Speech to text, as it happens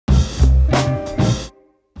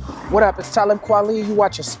What up, it's Talib Kweli. You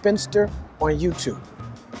watching Spinster on YouTube.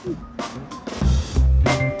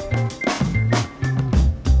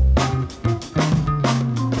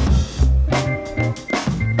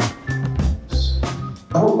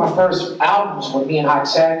 My first albums were me and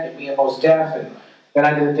hi-tek and me and Most Def, and then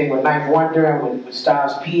I did a thing with Ninth Wonder and with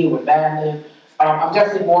Styles P and with Madlib. I'm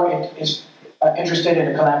definitely more interested in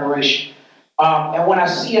a collaboration. And when I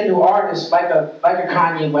see a new artist like a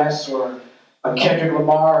Kanye West or a Kendrick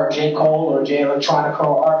Lamar or J. Cole or Jay Electronica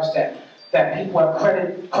or artists that people have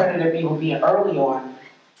credited me with being early on,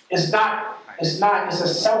 it's a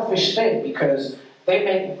selfish thing because they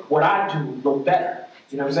make what I do look better.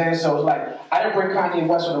 You know what I'm saying? So it's like, I didn't bring Kanye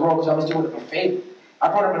West on the road because I was doing it for favor. I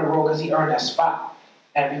brought him on the road because he earned that spot.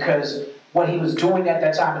 And because what he was doing at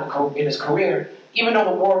that time in his career, even though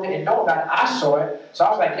the world didn't know about it, I saw it. So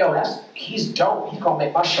I was like, yo, he's dope. He's going to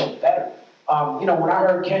make my show better. You know, when I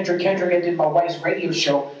heard Kendrick did my wife's radio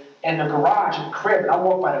show in the garage, in the crib, and I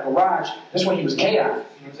walked by the garage. This is when he was chaos. You know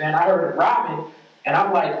what I'm saying? I heard him robbing, and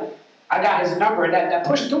I'm like, I got his number. And that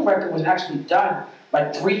Push Through record was actually done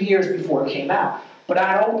like 3 years before it came out. But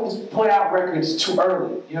I always put out records too early.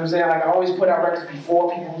 You know what I'm saying? Like, I always put out records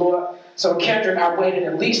before people blew up. So Kendrick, I waited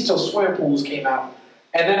at least till Swimming Pools came out.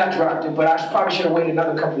 And then I dropped it, but I probably should have waited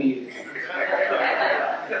another couple of years.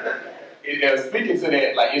 Speaking to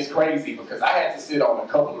that, like, it's crazy because I had to sit on a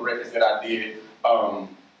couple of records that I did,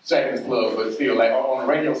 shameless plug, but still, like, on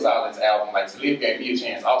the Radio Silence album, like, Talib gave me a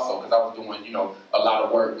chance also because I was doing, you know, a lot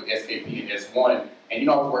of work with SKP and S1, and, you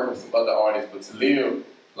know, I was working with some other artists, but Talib,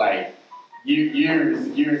 like,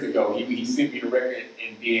 years ago, he sent me the record,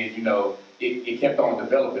 and then, you know, it kept on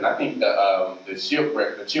developing. I think the Chip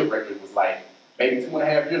record was like maybe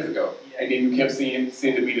 2.5 years ago. And then you kept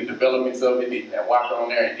sending me the developments of it, and I walked on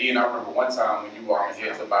there, and then I remember one time when you were on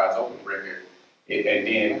Head to Buy Open record, and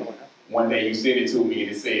then one day you sent it to me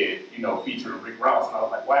and it said, you know, featuring Rick Ross, and I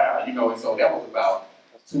was like, wow, you know, and so that was about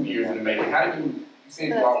 2 years in the making. How did you said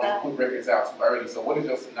you always put records out too early, so what is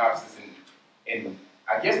your synopsis and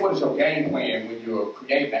I guess what is your game plan when you're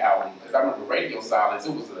creating the album? Because I remember Radio Silence,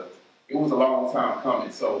 it was a long time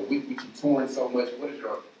coming, so we keep touring so much. What is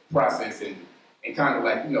your process and kind of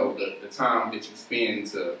like, you know, the time that you spend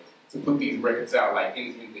to put these records out, like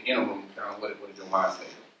in the interim, kind of what is your mindset?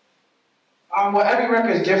 Well, every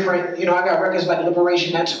record is different. You know, I got records like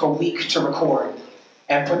Liberation that took a week to record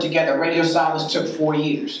and put together. Radio Silence took 4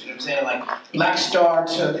 years. You know what I'm saying? Like, Blackstar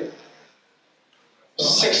took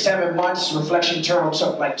 6-7 months. Reflection Eternal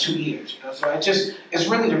took like 2 years. You know, so it's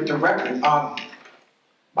really the record. My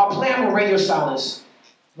plan with Radio Silence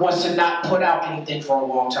was to not put out anything for a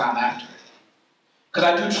long time after. Because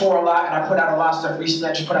I do tour a lot, and I put out a lot of stuff recently.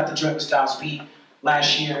 I just put out the joint with Styles P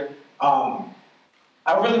last year. I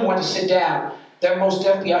really wanted to sit down. They're most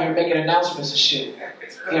definitely out here making announcements and shit. You know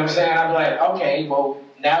what I'm saying? I'm like, okay, well,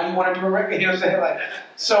 now you want to do a record? You know what I'm saying? Like,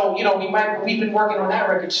 so, you know, we've been working on that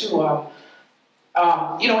record too. You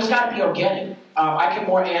know, it's got to be organic. I can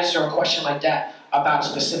more answer a question like that about a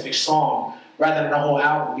specific song rather than a whole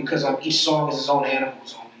album, because each song is its own animal,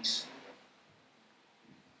 its own piece.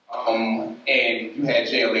 And you had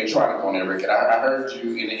Jay Electronica on that record. I heard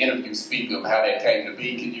you in the interview speak of how that came to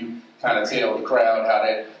be. Can you kind of tell the crowd how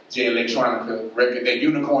that Jay Electronica record, that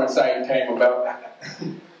Unicorn site, came about?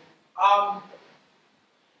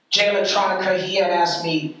 Jay Electronica, he had asked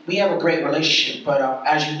me, we have a great relationship, but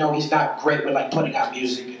as you know, he's not great with like putting out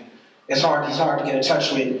music, and he's hard to get in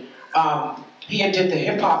touch with. He had did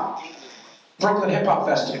the Brooklyn Hip Hop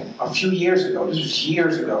Festival a few years ago. This was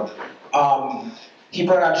years ago. He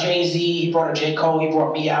brought out Jay-Z, he brought out J. Cole, he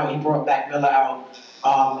brought me out, he brought Mac Miller out.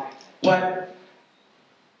 But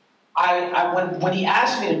when he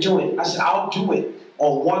asked me to do it, I said, I'll do it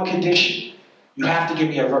on one condition. You have to give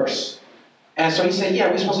me a verse. And so he said, yeah,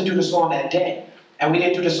 we're supposed to do the song that day. And we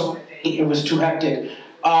didn't do the song that day, it was too hectic.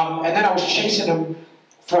 And then I was chasing him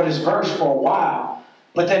for this verse for a while.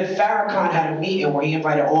 But then Farrakhan had a meeting where he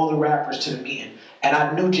invited all the rappers to the meeting. And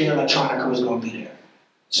I knew Jay Electronica was going to be there.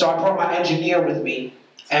 So I brought my engineer with me,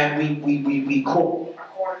 and we cornered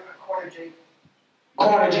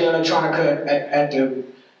Jay Electronica at the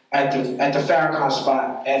Farrakhan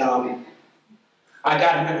spot, and I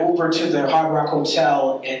got him an Uber to the Hard Rock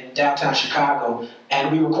Hotel in downtown Chicago,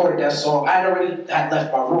 and we recorded that song. I had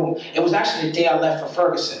left my room. It was actually the day I left for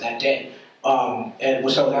Ferguson that day, so that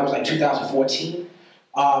was like 2014.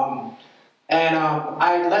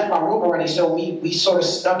 I left my room already, so we sort of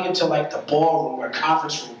snuck into like the ballroom or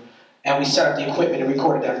conference room, and we set up the equipment and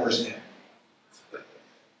recorded that verse there.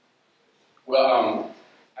 Well,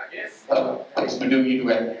 I guess we do you do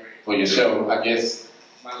it for your show. I guess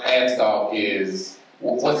my last thought is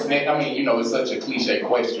what's next? I mean, you know, it's such a cliche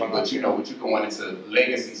question, but you know, with you going into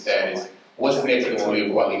legacy status, what's next for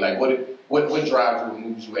Talib Kweli? Like, what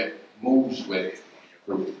drives you and moves you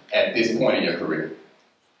at this point in your career?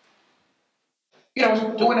 You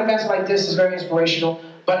know, doing events like this is very inspirational.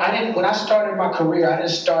 But when I started my career, I didn't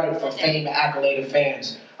start it for fame, accolade, and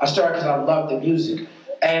fans. I started because I love the music.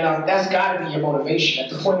 And that's got to be your motivation.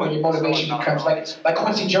 At the point where your motivation becomes like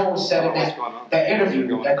Quincy Jones said in that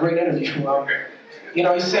interview, that great interview. You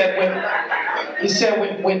know, he said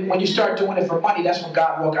when you start doing it for money, that's when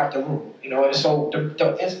God walk out the room. You know, and so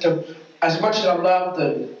as much as I love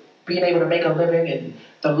being able to make a living and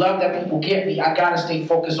the love that people give me, I gotta stay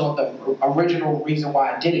focused on the original reason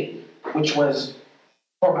why I did it, which was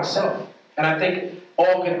for myself. And I think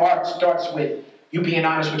all good art starts with you being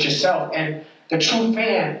honest with yourself. And the true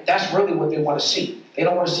fan, that's really what they want to see. They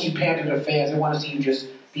don't want to see you pander to fans. They want to see you just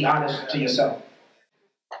be honest to yourself.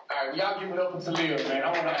 All right, y'all give it up to Talib, man.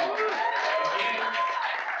 I want to.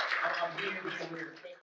 I'm being